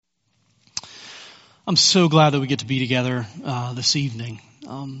I'm so glad that we get to be together this evening.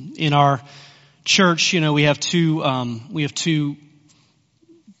 In our church, we have two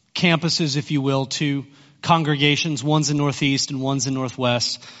campuses, if you will, two congregations. One's in Northeast and one's in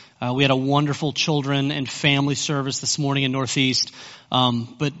Northwest. We had a wonderful children and family service this morning in Northeast.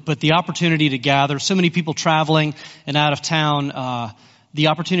 But the opportunity to gather, so many people traveling and out of town, the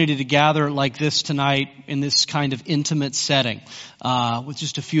opportunity to gather like this tonight in this kind of intimate setting, with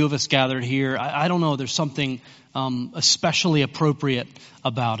just a few of us gathered here. I don't know, there's something especially appropriate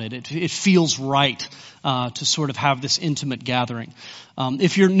about it. It feels right to sort of have this intimate gathering.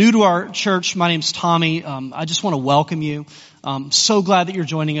 If you're new to our church, my name's Tommy. I just want to welcome you. So glad that you're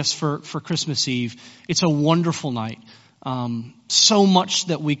joining us for Christmas Eve. It's a wonderful night. So much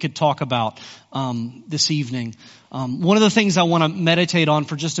that we could talk about this evening. One of the things I want to meditate on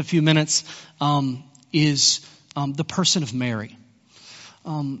for just a few minutes is the person of Mary.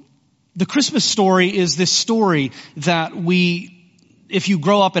 The Christmas story is this story that if you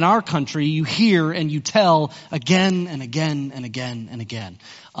grow up in our country, you hear and you tell again and again and again and again.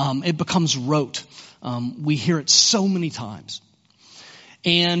 It becomes rote. We hear it so many times.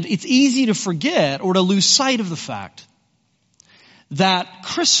 And it's easy to forget or to lose sight of the fact that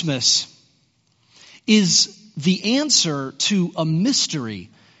Christmas is the answer to a mystery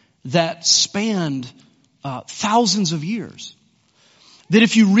that spanned thousands of years. That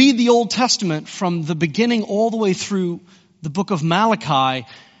if you read the Old Testament from the beginning all the way through the book of Malachi,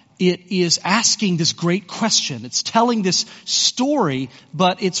 it is asking this great question. It's telling this story,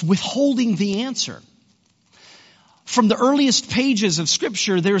 but it's withholding the answer. From the earliest pages of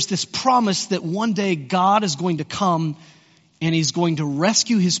Scripture, there's this promise that one day God is going to come and He's going to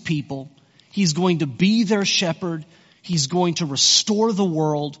rescue His people. He's going to be their shepherd. He's going to restore the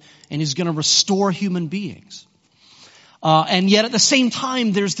world, and He's going to restore human beings. And yet at the same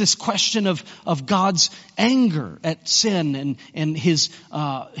time, there's this question of God's anger at sin and His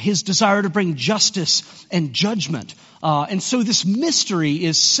desire to bring justice and judgment. And so this mystery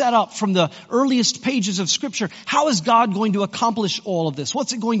is set up from the earliest pages of Scripture. How is God going to accomplish all of this?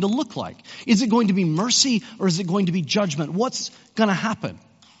 What's it going to look like? Is it going to be mercy or is it going to be judgment? What's going to happen?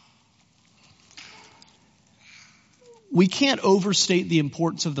 We can't overstate the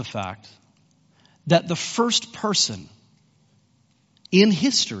importance of the fact that the first person in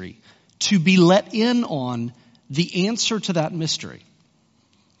history to be let in on the answer to that mystery.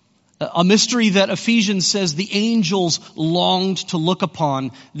 A mystery that Ephesians says the angels longed to look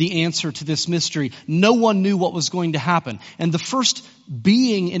upon the answer to this mystery. No one knew what was going to happen. And the first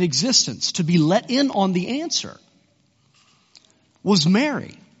being in existence to be let in on the answer was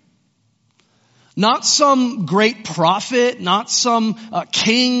Mary. Not some great prophet, not some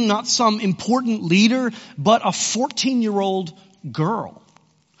king, not some important leader, but a 14-year-old girl.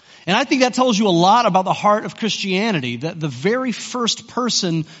 And I think that tells you a lot about the heart of Christianity, that the very first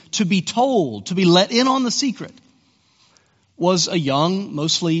person to be told, to be let in on the secret, was a young,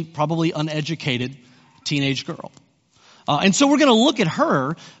 mostly probably uneducated teenage girl. And so we're going to look at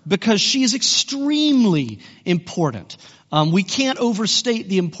her because she is extremely important. We can't overstate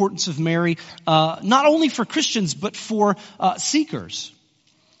the importance of Mary, not only for Christians, but for seekers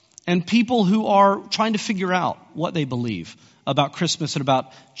and people who are trying to figure out what they believe about Christmas and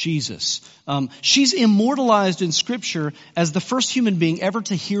about Jesus. She's immortalized in Scripture as the first human being ever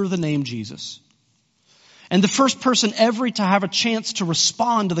to hear the name Jesus. And the first person ever to have a chance to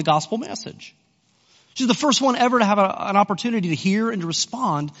respond to the gospel message. She's the first one ever to have an opportunity to hear and to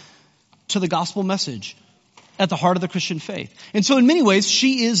respond to the gospel message at the heart of the Christian faith. And so in many ways,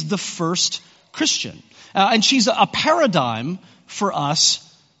 she is the first Christian. And she's a paradigm for us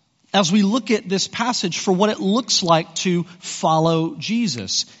as we look at this passage for what it looks like to follow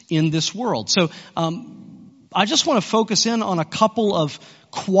Jesus in this world. So I just want to focus in on a couple of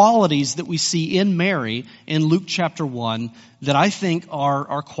qualities that we see in Mary in Luke chapter 1 that I think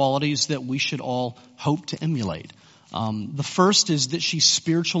are qualities that we should all hope to emulate. The first is that she's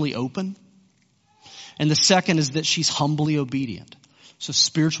spiritually open. And the second is that she's humbly obedient. So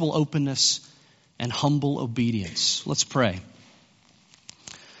spiritual openness and humble obedience. Let's pray.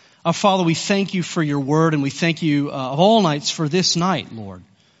 Our Father, we thank you for your word, and we thank you of all nights for this night, Lord,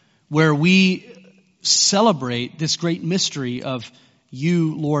 where we celebrate this great mystery of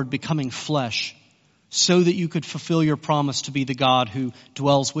you, Lord, becoming flesh so that you could fulfill your promise to be the God who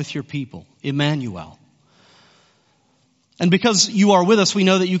dwells with your people, Emmanuel. And because you are with us, we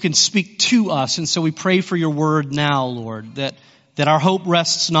know that you can speak to us, and so we pray for your word now, Lord, that our hope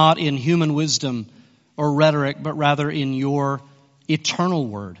rests not in human wisdom or rhetoric, but rather in your eternal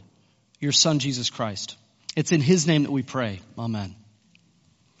word, your Son, Jesus Christ. It's in His name that we pray. Amen.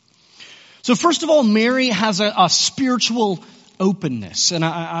 So first of all, Mary has a spiritual openness. And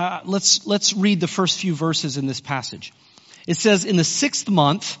let's read the first few verses in this passage. It says, in the 6th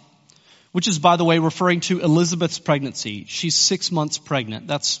month, which is, by the way, referring to Elizabeth's pregnancy. She's 6 months pregnant.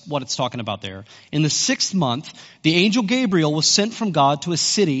 That's what it's talking about there. In the 6th month, the angel Gabriel was sent from God to a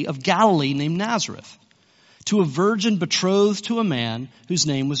city of Galilee named Nazareth, to a virgin betrothed to a man whose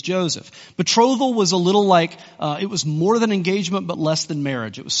name was Joseph. Betrothal was a little like, it was more than engagement but less than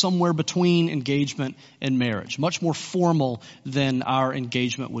marriage. It was somewhere between engagement and marriage. Much more formal than our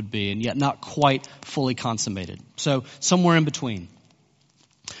engagement would be, and yet not quite fully consummated. So somewhere in between.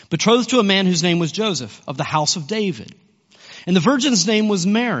 Betrothed to a man whose name was Joseph, of the house of David. And the virgin's name was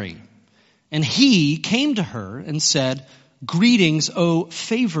Mary. And he came to her and said, "Greetings, O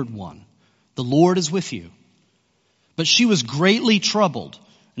favored one. The Lord is with you." But she was greatly troubled.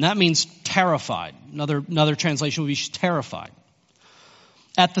 And that means terrified. Another translation would be she's terrified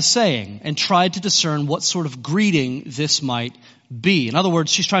at the saying, and tried to discern what sort of greeting this might be. In other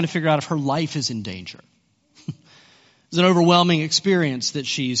words, she's trying to figure out if her life is in danger. It's an overwhelming experience that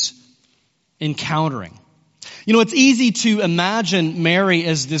she's encountering. You know, it's easy to imagine Mary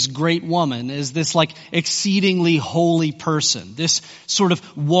as this great woman, as this like exceedingly holy person, this sort of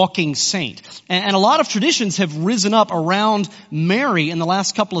walking saint. And a lot of traditions have risen up around Mary in the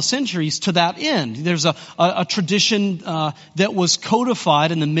last couple of centuries to that end. There's a tradition that was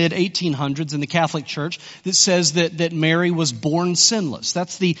codified in the mid-1800s in the Catholic Church that says that Mary was born sinless.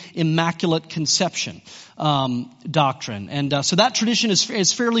 That's the Immaculate Conception doctrine. And so that tradition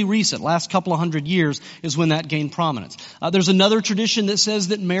is fairly recent. Last couple of hundred years is when that gained prominence. There's another tradition that says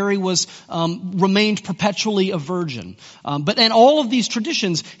that Mary was remained perpetually a virgin. And all of these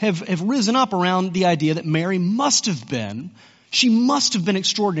traditions have risen up around the idea that Mary must have been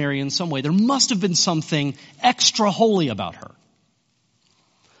extraordinary in some way. There must have been something extra holy about her.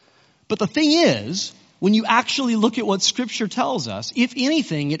 But the thing is, when you actually look at what Scripture tells us, if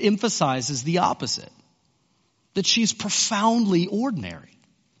anything, it emphasizes the opposite. That she's profoundly ordinary.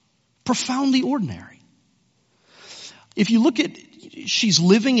 Profoundly ordinary. If you look at, she's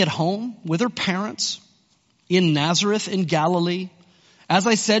living at home with her parents in Nazareth in Galilee. As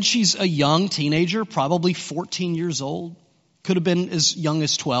I said, she's a young teenager, probably 14 years old. Could have been as young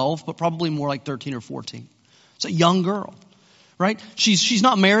as 12, but probably more like 13 or 14. It's a young girl, right? She's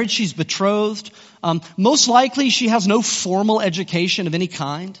not married, she's betrothed. Most likely she has no formal education of any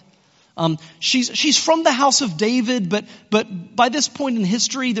kind. She's from the house of David, but by this point in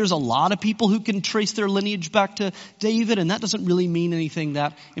history, there's a lot of people who can trace their lineage back to David, and that doesn't really mean anything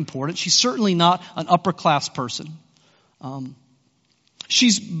that important. She's certainly not an upper class person.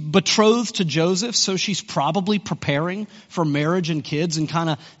 She's betrothed to Joseph, so she's probably preparing for marriage and kids and kind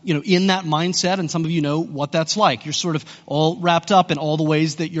of, in that mindset. And some of you know what that's like. You're sort of all wrapped up in all the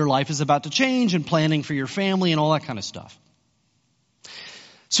ways that your life is about to change and planning for your family and all that kind of stuff.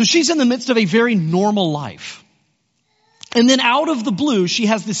 So she's in the midst of a very normal life. And then out of the blue, she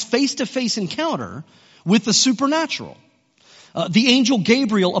has this face-to-face encounter with the supernatural. The angel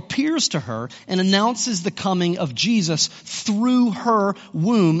Gabriel appears to her and announces the coming of Jesus through her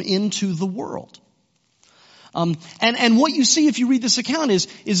womb into the world. And what you see if you read this account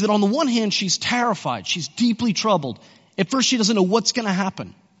is that on the one hand, she's terrified. She's deeply troubled. At first, she doesn't know what's going to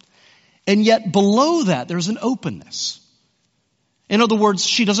happen. And yet below that, there's an openness. In other words,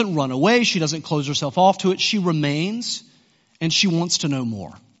 she doesn't run away. She doesn't close herself off to it. She remains, and she wants to know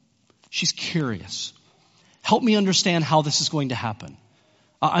more. She's curious. Help me understand how this is going to happen.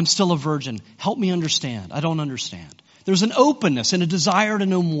 I'm still a virgin. Help me understand. I don't understand. There's an openness and a desire to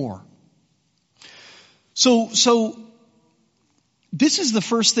know more. So this is the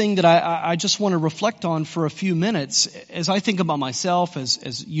first thing that I just want to reflect on for a few minutes as I think about myself,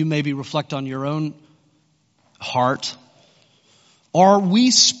 as you maybe reflect on your own heart. Are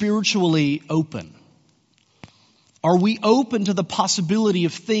we spiritually open? Are we open to the possibility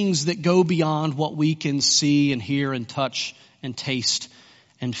of things that go beyond what we can see and hear and touch and taste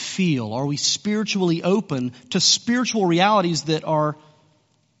and feel? Are we spiritually open to spiritual realities that are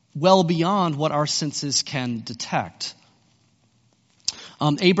well beyond what our senses can detect?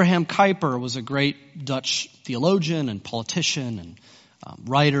 Abraham Kuyper was a great Dutch theologian and politician and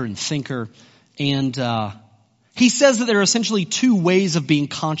writer and thinker. And he says that there are essentially two ways of being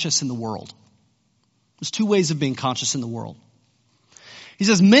conscious in the world. There's two ways of being conscious in the world. He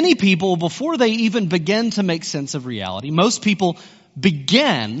says many people, before they even begin to make sense of reality, most people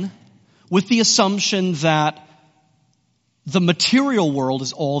begin with the assumption that the material world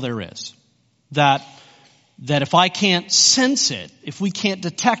is all there is. That if I can't sense it, if we can't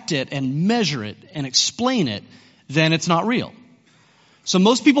detect it and measure it and explain it, then it's not real. So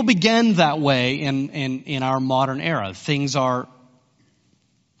most people begin that way in our modern era. Things are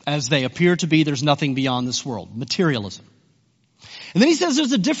as they appear to be. There's nothing beyond this world. Materialism. And then he says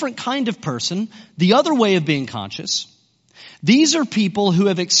there's a different kind of person, the other way of being conscious. These are people who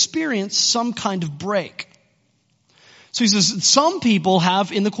have experienced some kind of break. So he says some people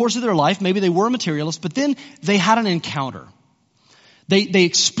have, in the course of their life, maybe they were a materialist, but then they had an encounter. They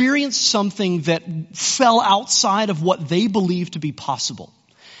experienced something that fell outside of what they believed to be possible.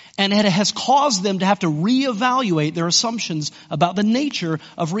 And it has caused them to have to reevaluate their assumptions about the nature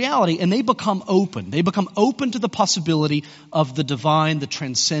of reality. And they become open. They become open to the possibility of the divine, the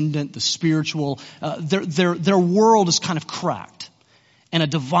transcendent, the spiritual. Their world is kind of cracked. And a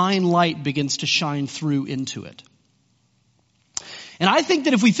divine light begins to shine through into it. And I think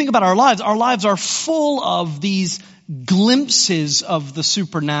that if we think about our lives are full of these glimpses of the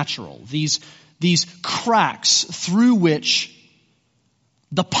supernatural, these cracks through which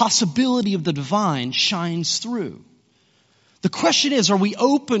the possibility of the divine shines through. The question is, are we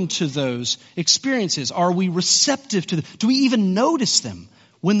open to those experiences? Are we receptive to them? Do we even notice them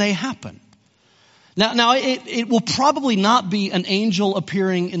when they happen? Now, it will probably not be an angel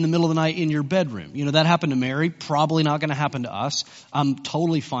appearing in the middle of the night in your bedroom. You know, that happened to Mary. Probably not going to happen to us. I'm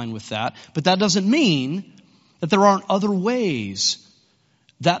totally fine with that. But that doesn't mean that there aren't other ways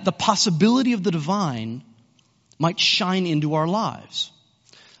that the possibility of the divine might shine into our lives.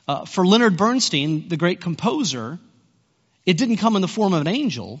 For Leonard Bernstein, the great composer, it didn't come in the form of an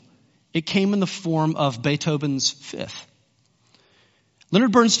angel. It came in the form of Beethoven's Fifth.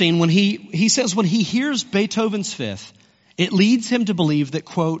 Leonard Bernstein, when he says when he hears Beethoven's Fifth, it leads him to believe that,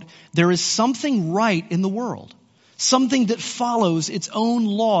 quote, there is something right in the world. Something that follows its own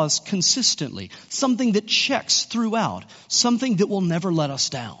laws consistently. Something that checks throughout. Something that will never let us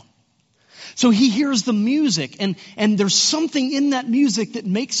down. So he hears the music, and there's something in that music that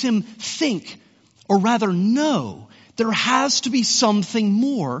makes him think, or rather know, there has to be something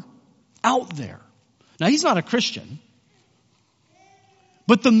more out there. Now, he's not a Christian,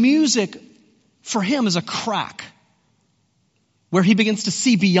 but the music for him is a crack where he begins to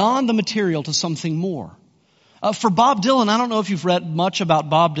see beyond the material to something more. For Bob Dylan, I don't know if you've read much about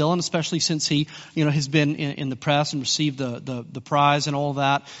Bob Dylan, especially since he, has been in the press and received the prize and all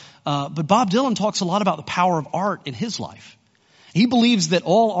that. But Bob Dylan talks a lot about the power of art in his life. He believes that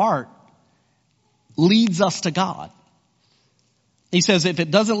all art leads us to God. He says if it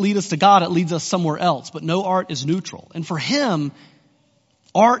doesn't lead us to God, it leads us somewhere else. But no art is neutral. And for him,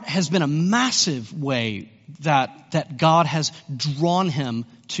 art has been a massive way that God has drawn him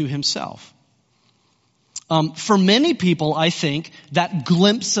to himself. For many people, I think, that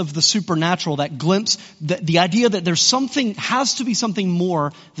glimpse of the supernatural, that glimpse, the idea that has to be something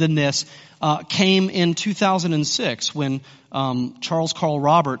more than this, came in 2006 when Charles Carl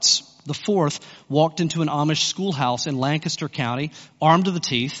Roberts IV walked into an Amish schoolhouse in Lancaster County, armed to the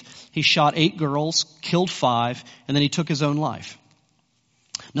teeth. He shot 8 girls, killed 5, and then he took his own life.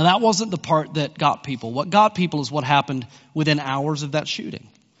 Now, that wasn't the part that got people. What got people is what happened within hours of that shooting.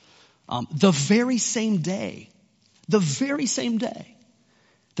 The very same day that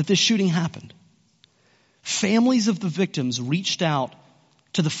this shooting happened, families of the victims reached out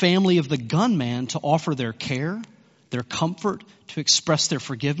to the family of the gunman to offer their care, their comfort, to express their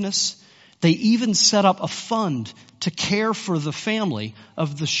forgiveness. They even set up a fund to care for the family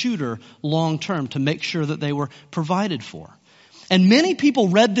of the shooter long term, to make sure that they were provided for. And many people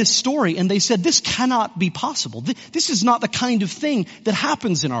read this story and they said, this cannot be possible. This is not the kind of thing that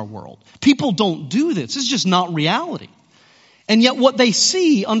happens in our world. People don't do this. This is just not reality. And yet what they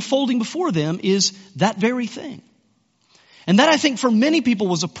see unfolding before them is that very thing. And that, I think, for many people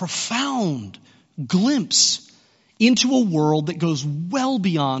was a profound glimpse into a world that goes well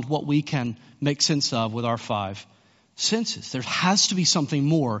beyond what we can make sense of with our 5 senses. There has to be something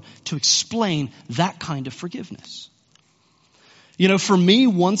more to explain that kind of forgiveness. For me,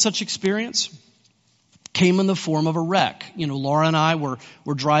 one such experience came in the form of a wreck. Laura and I were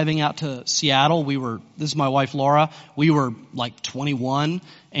driving out to Seattle. This is my wife, Laura. We were like 21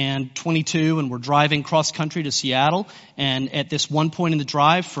 and 22, and we're driving cross country to Seattle. And at this one point in the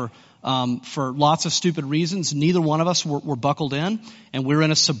drive, for lots of stupid reasons, neither one of us were buckled in, and we're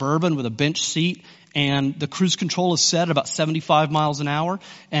in a Suburban with a bench seat. And the cruise control is set at about 75 miles an hour,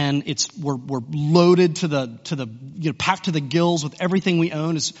 and we're loaded to the packed to the gills with everything we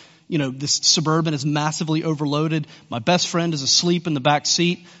own. This Suburban is massively overloaded. My best friend is asleep in the back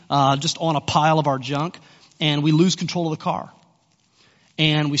seat, just on a pile of our junk, and we lose control of the car.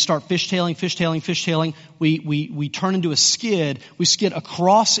 And we start fishtailing. We turn into a skid. We skid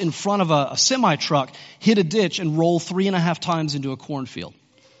across in front of a semi-truck, hit a ditch, and roll 3.5 times into a cornfield.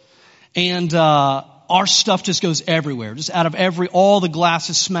 And our stuff just goes everywhere. Just all the glass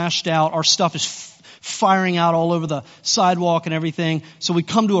is smashed out. Our stuff is firing out all over the sidewalk and everything. So we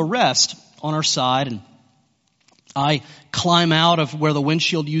come to a rest on our side, and I climb out of where the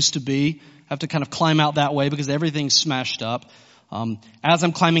windshield used to be. I have to kind of climb out that way because everything's smashed up. As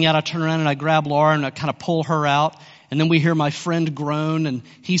I'm climbing out, I turn around and I grab Laura and I kind of pull her out. And then we hear my friend groan, and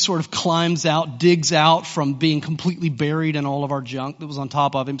he sort of climbs out, digs out from being completely buried in all of our junk that was on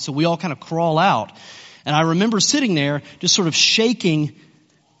top of him. So we all kind of crawl out. And I remember sitting there just sort of shaking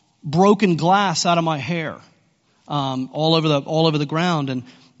broken glass out of my hair, all over the ground. And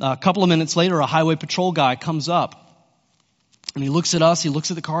a couple of minutes later, a highway patrol guy comes up and he looks at us, he looks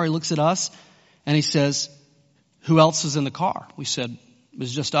at the car, he looks at us, and he says, "Who else is in the car?" We said, "It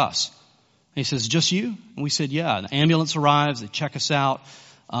was just us." And he says, "Just you?" And we said, "Yeah." The ambulance arrives, they check us out.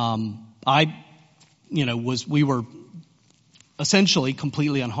 We were essentially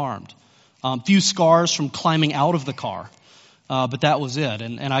completely unharmed. Few scars from climbing out of the car. But that was it.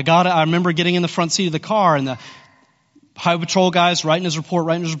 And I remember getting in the front seat of the car, and the highway patrol guy's writing his report,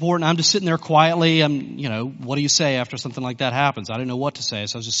 and I'm just sitting there quietly. What do you say after something like that happens? I didn't know what to say,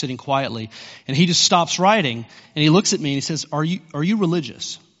 so I was just sitting quietly. And he just stops writing, and he looks at me and he says, Are you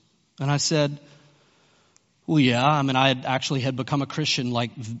religious?" And I said, "Well, yeah. I had become a Christian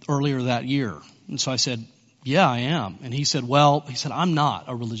like earlier that year." And so I said, "Yeah, I am." And he said, "I'm not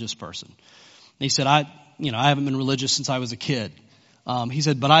a religious person." And he said, I haven't been religious since I was a kid. He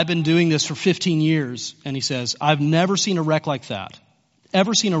said, "But I've been doing this for 15 years. And he says, "I've never seen a wreck like that,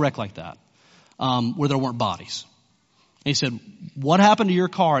 where there weren't bodies." And he said, "What happened to your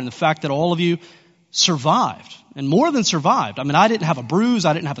car and the fact that all of you survived, and more than survived? I didn't have a bruise.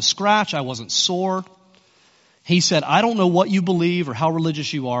 I didn't have a scratch. I wasn't sore." He said, "I don't know what you believe or how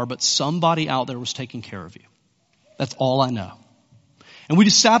religious you are, but somebody out there was taking care of you. That's all I know." And we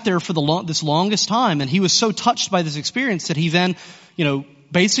just sat there for this longest time, and he was so touched by this experience that he then,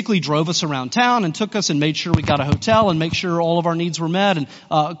 basically drove us around town and took us and made sure we got a hotel and make sure all of our needs were met,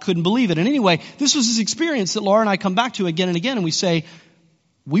 and couldn't believe it. And anyway, this was his experience that Laura and I come back to again and again, and we say,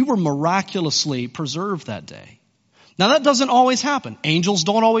 we were miraculously preserved that day. Now that doesn't always happen. Angels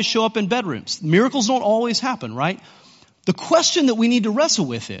don't always show up in bedrooms. Miracles don't always happen, right? The question that we need to wrestle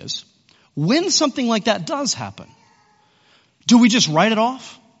with is, when something like that does happen, do we just write it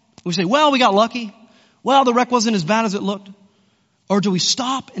off? We say, well, we got lucky. Well, the wreck wasn't as bad as it looked. Or do we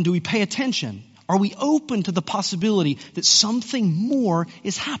stop and do we pay attention? Are we open to the possibility that something more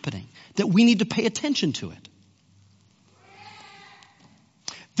is happening, that we need to pay attention to it?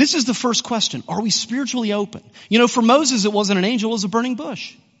 This is the first question. Are we spiritually open? For Moses, it wasn't an angel, it was a burning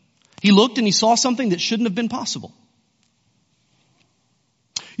bush. He looked and he saw something that shouldn't have been possible.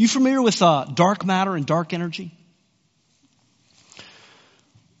 You familiar with dark matter and dark energy?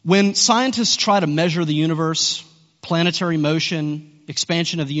 When scientists try to measure the universe, planetary motion,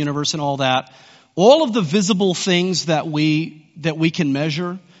 expansion of the universe and all that, all of the visible things that we can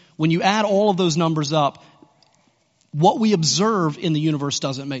measure, when you add all of those numbers up, what we observe in the universe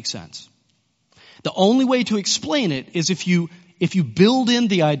doesn't make sense. The only way to explain it is if you build in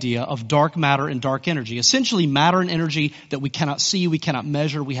the idea of dark matter and dark energy, essentially matter and energy that we cannot see, we cannot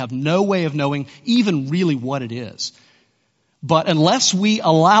measure, we have no way of knowing even really what it is. But unless we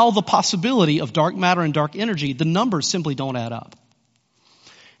allow the possibility of dark matter and dark energy, the numbers simply don't add up.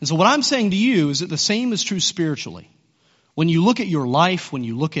 And so what I'm saying to you is that the same is true spiritually. When you look at your life, when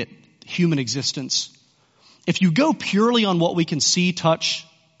you look at human existence, if you go purely on what we can see, touch,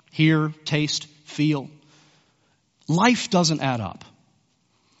 hear, taste, feel, life doesn't add up.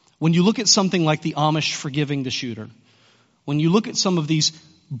 When you look at something like the Amish forgiving the shooter, when you look at some of these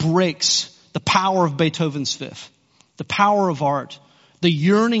breaks, the power of Beethoven's Fifth, the power of art, the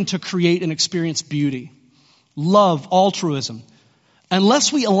yearning to create and experience beauty, love, altruism,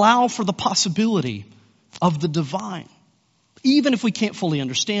 unless we allow for the possibility of the divine, even if we can't fully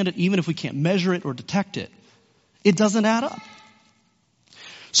understand it, even if we can't measure it or detect it, it doesn't add up.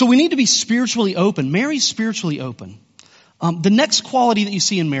 So we need to be spiritually open. Mary's spiritually open. The next quality that you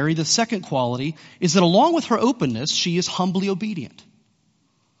see in Mary, the second quality, is that along with her openness, she is humbly obedient.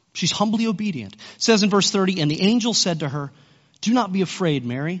 She's humbly obedient. It says in verse 30, "And the angel said to her, 'Do not be afraid,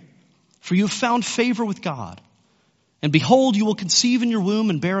 Mary, for you have found favor with God. And behold, you will conceive in your womb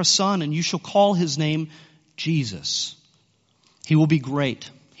and bear a son, and you shall call his name Jesus. He will be great.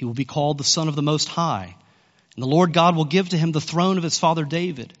 He will be called the Son of the Most High. And the Lord God will give to him the throne of his father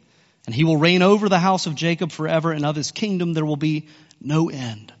David. And he will reign over the house of Jacob forever, and of his kingdom there will be No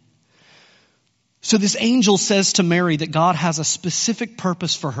end. So this angel says to Mary that God has a specific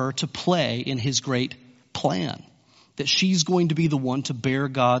purpose for her to play in his great plan, that she's going to be the one to bear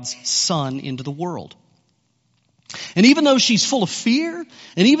God's Son into the world. And even though she's full of fear,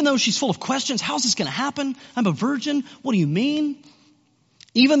 and even though she's full of questions, how's this going to happen? I'm a virgin. What do you mean?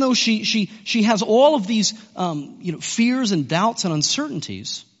 Even though she has all of these fears and doubts and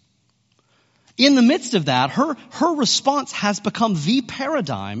uncertainties, in the midst of that, her response has become the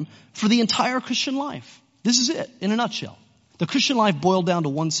paradigm for the entire Christian life. This is it, in a nutshell. The Christian life boiled down to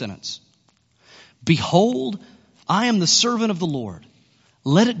one sentence. Behold, I am the servant of the Lord.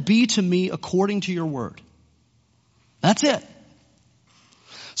 Let it be to me according to your word. That's it.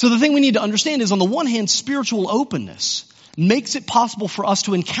 So the thing we need to understand is, on the one hand, spiritual openness makes it possible for us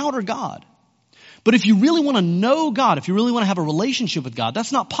to encounter God. But if you really want to know God, if you really want to have a relationship with God,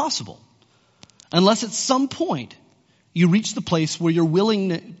 that's not possible unless at some point you reach the place where you're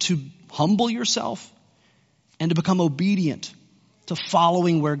willing to humble yourself and to become obedient to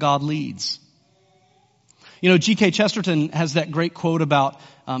following where God leads. G.K. Chesterton has that great quote about,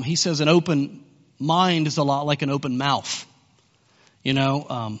 he says, an open mind is a lot like an open mouth.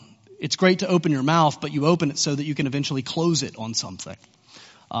 It's great to open your mouth, but you open it so that you can eventually close it on something.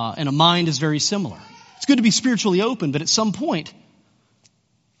 And a mind is very similar. It's good to be spiritually open, but at some point,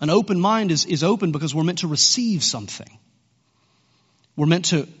 an open mind is open because we're meant to receive something. We're meant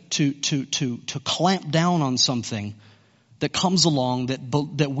to clamp down on something that comes along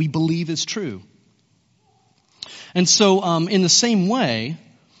that we believe is true. And so, in the same way,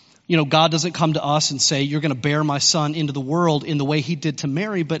 God doesn't come to us and say, you're going to bear my son into the world in the way he did to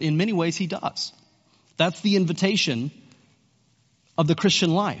Mary, but in many ways he does. That's the invitation of the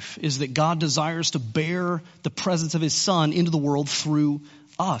Christian life, is that God desires to bear the presence of his son into the world through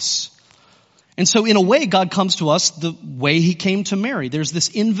us. And so in a way, God comes to us the way he came to Mary. There's this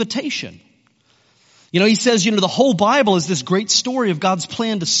invitation. He says, the whole Bible is this great story of God's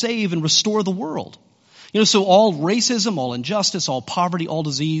plan to save and restore the world. So all racism, all injustice, all poverty, all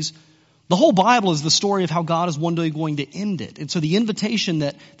disease, the whole Bible is the story of how God is one day going to end it. And so the invitation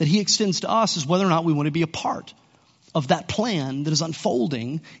that he extends to us is whether or not we want to be a part of that plan that is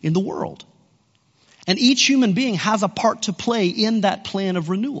unfolding in the world. And each human being has a part to play in that plan of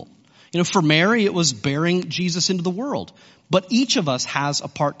renewal. For Mary, it was bearing Jesus into the world. But each of us has a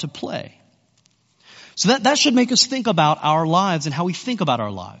part to play. So that should make us think about our lives and how we think about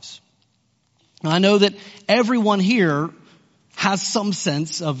our lives. Now, I know that everyone here has some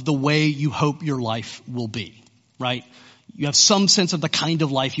sense of the way you hope your life will be, right? You have some sense of the kind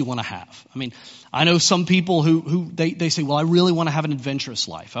of life you want to have. I know some people who they say, well, I really want to have an adventurous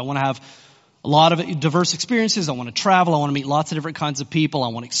life. I want to have a lot of diverse experiences. I want to travel. I want to meet lots of different kinds of people. I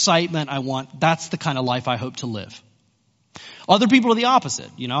want excitement. That's the kind of life I hope to live. Other people are the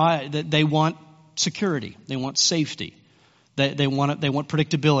opposite. They want security. They want safety. They want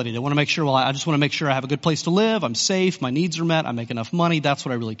predictability. They want to make sure, I just want to make sure I have a good place to live. I'm safe. My needs are met. I make enough money. That's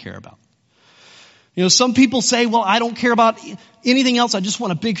what I really care about. Some people say, well, I don't care about anything else. I just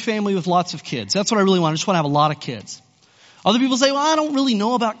want a big family with lots of kids. That's what I really want. I just want to have a lot of kids. Other people say, well, I don't really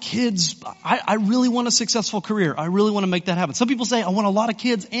know about kids. I really want a successful career. I really want to make that happen. Some people say, I want a lot of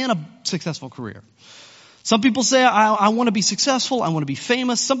kids and a successful career. Some people say, I want to be successful. I want to be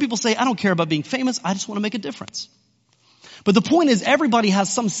famous. Some people say, I don't care about being famous. I just want to make a difference. But the point is, everybody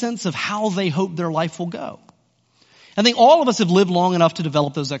has some sense of how they hope their life will go. I think all of us have lived long enough to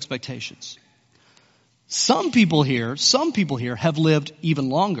develop those expectations. Some people here have lived even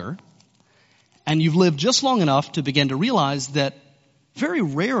longer, and you've lived just long enough to begin to realize that very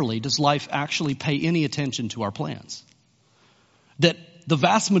rarely does life actually pay any attention to our plans. That the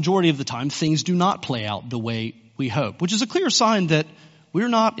vast majority of the time, things do not play out the way we hope, which is a clear sign that we're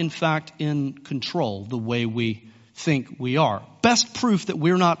not, in fact, in control the way we think we are. Best proof that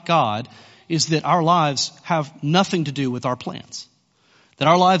we're not God is that our lives have nothing to do with our plans. That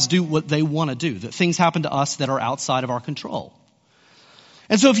our lives do what they want to do. That things happen to us that are outside of our control.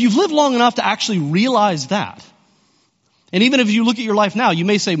 And so if you've lived long enough to actually realize that, and even if you look at your life now, you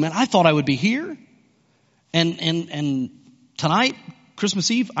may say, man, I thought I would be here. And tonight,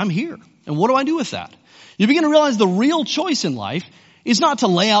 Christmas Eve, I'm here. And what do I do with that? You begin to realize the real choice in life is not to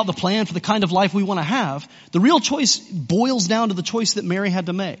lay out the plan for the kind of life we want to have. The real choice boils down to the choice that Mary had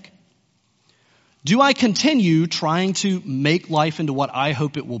to make. Do I continue trying to make life into what I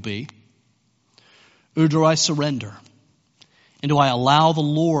hope it will be? Or do I surrender? And do I allow the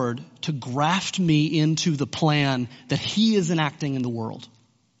Lord to graft me into the plan that he is enacting in the world?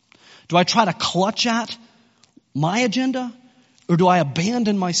 Do I try to clutch at my agenda? Or do I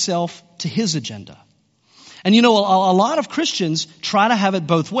abandon myself to his agenda? And a lot of Christians try to have it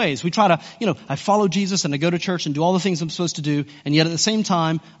both ways. We try to, I follow Jesus and I go to church and do all the things I'm supposed to do, and yet at the same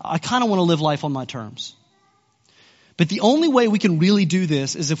time, I kind of want to live life on my terms. But the only way we can really do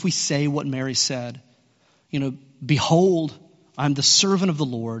this is if we say what Mary said. Behold, I'm the servant of the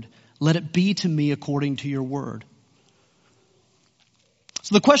Lord. Let it be to me according to your word.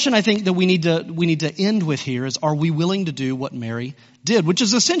 So the question I think that we need to end with here is, are we willing to do what Mary did? Which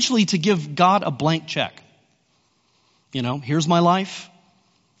is essentially to give God a blank check. Here's my life.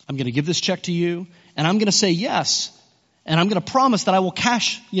 I'm going to give this check to you, and I'm going to say yes. And I'm going to promise that I will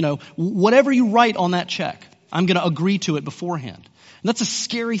cash, whatever you write on that check. I'm going to agree to it beforehand. And that's a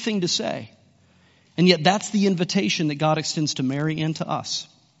scary thing to say. And yet that's the invitation that God extends to Mary and to us.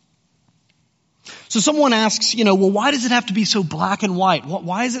 So someone asks, why does it have to be so black and white?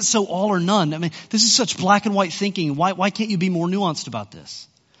 Why is it so all or none? I mean, this is such black and white thinking. Why can't you be more nuanced about this?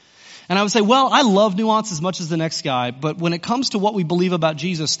 And I would say, well, I love nuance as much as the next guy, but when it comes to what we believe about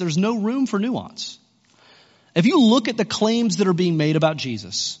Jesus, there's no room for nuance. If you look at the claims that are being made about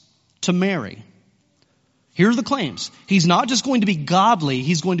Jesus to Mary, here are the claims. He's not just going to be godly,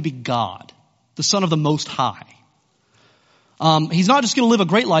 he's going to be God, the Son of the Most High. He's not just going to live a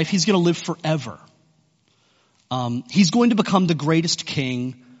great life, he's going to live forever. He's going to become the greatest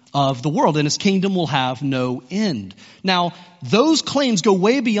king of the world, and his kingdom will have no end. Now, those claims go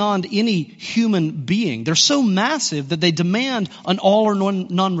way beyond any human being. They're so massive that they demand an all or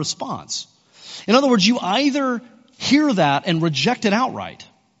none response. In other words, you either hear that and reject it outright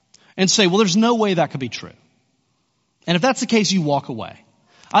and say, well, there's no way that could be true. And if that's the case, you walk away.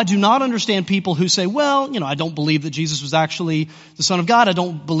 I do not understand people who say, well, I don't believe that Jesus was actually the Son of God. I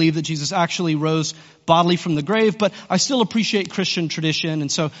don't believe that Jesus actually rose bodily from the grave, but I still appreciate Christian tradition, and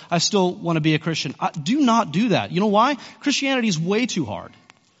so I still want to be a Christian. Do not do that. You know why? Christianity is way too hard.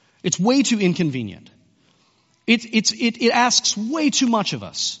 It's way too inconvenient. It asks way too much of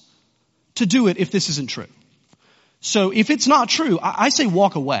us to do it if this isn't true. So if it's not true, I say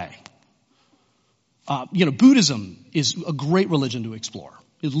walk away. Buddhism is a great religion to explore.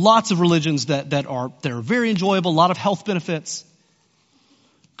 There's lots of religions that are very enjoyable, a lot of health benefits.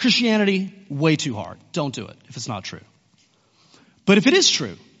 Christianity, way too hard. Don't do it if it's not true. But if it is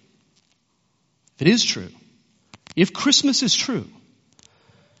true, if Christmas is true,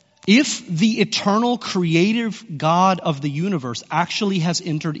 if the eternal creative God of the universe actually has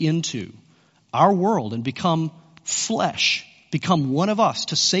entered into our world and become flesh, become one of us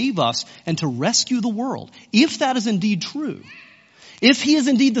to save us and to rescue the world, if that is indeed true, if he is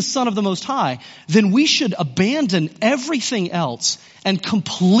indeed the Son of the Most High, then we should abandon everything else and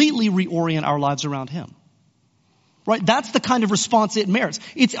completely reorient our lives around him. Right? That's the kind of response it merits.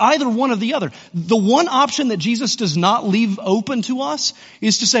 It's either one or the other. The one option that Jesus does not leave open to us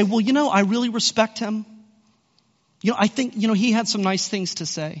is to say, well, I really respect him. I think, he had some nice things to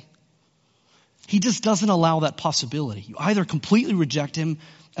say. He just doesn't allow that possibility. You either completely reject him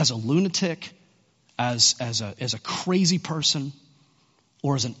as a lunatic, as a crazy person,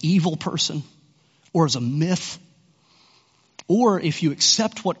 or as an evil person, or as a myth. Or if you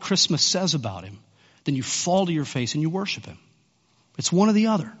accept what Christmas says about him, then you fall to your face and you worship him. It's one or the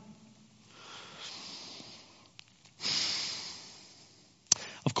other.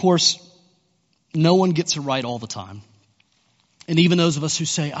 Of course, no one gets it right all the time. And even those of us who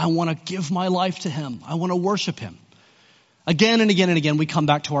say, I want to give my life to him, I want to worship him. Again and again and again, we come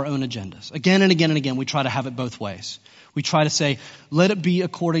back to our own agendas. Again and again and again, we try to have it both ways. We try to say, let it be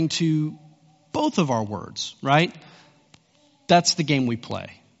according to both of our words, right? That's the game we play.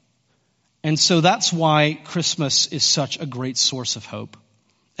 And so that's why Christmas is such a great source of hope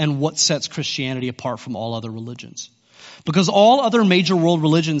and what sets Christianity apart from all other religions. Because all other major world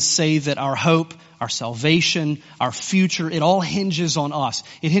religions say that our hope, our salvation, our future, it all hinges on us.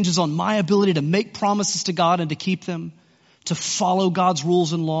 It hinges on my ability to make promises to God and to keep them, to follow God's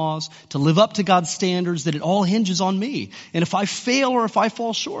rules and laws, to live up to God's standards, that it all hinges on me. And if I fail or if I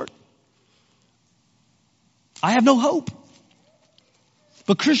fall short, I have no hope.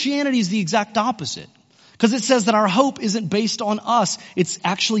 But Christianity is the exact opposite. Because it says that our hope isn't based on us. It's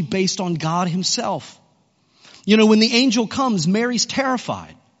actually based on God himself. When the angel comes, Mary's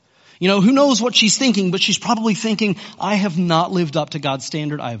terrified. Who knows what she's thinking, but she's probably thinking, I have not lived up to God's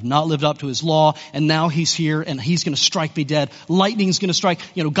standard. I have not lived up to his law. And now he's here and he's going to strike me dead. Lightning's going to strike.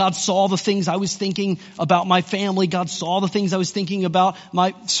 God saw the things I was thinking about my family. God saw the things I was thinking about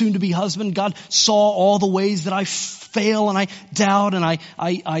my soon to be husband. God saw all the ways that I fail and I doubt and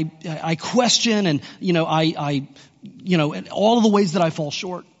I question and, and all of the ways that I fall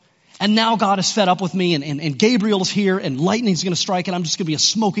short. And now God is fed up with me and Gabriel's here and lightning's going to strike and I'm just going to be a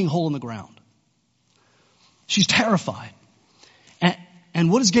smoking hole in the ground. She's terrified.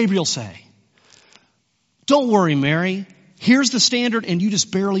 And what does Gabriel say? Don't worry, Mary. Here's the standard and you just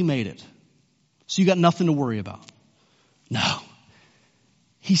barely made it. So you got nothing to worry about. No.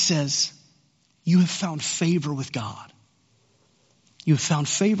 He says, you have found favor with God. You have found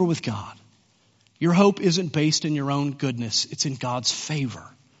favor with God. Your hope isn't based in your own goodness. It's in God's favor.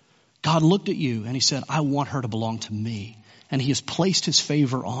 God looked at you and he said, I want her to belong to me. And he has placed his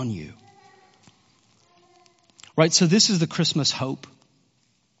favor on you. Right? So this is the Christmas hope.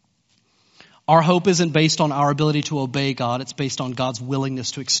 Our hope isn't based on our ability to obey God. It's based on God's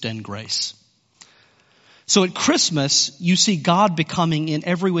willingness to extend grace. So at Christmas, you see God becoming in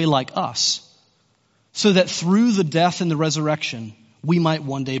every way like us, so that through the death and the resurrection, we might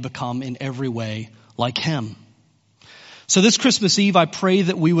one day become in every way like him. So this Christmas Eve, I pray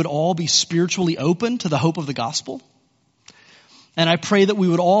that we would all be spiritually open to the hope of the gospel. And I pray that we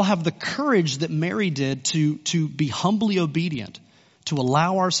would all have the courage that Mary did to be humbly obedient, to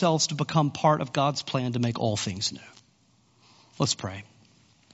allow ourselves to become part of God's plan to make all things new. Let's pray.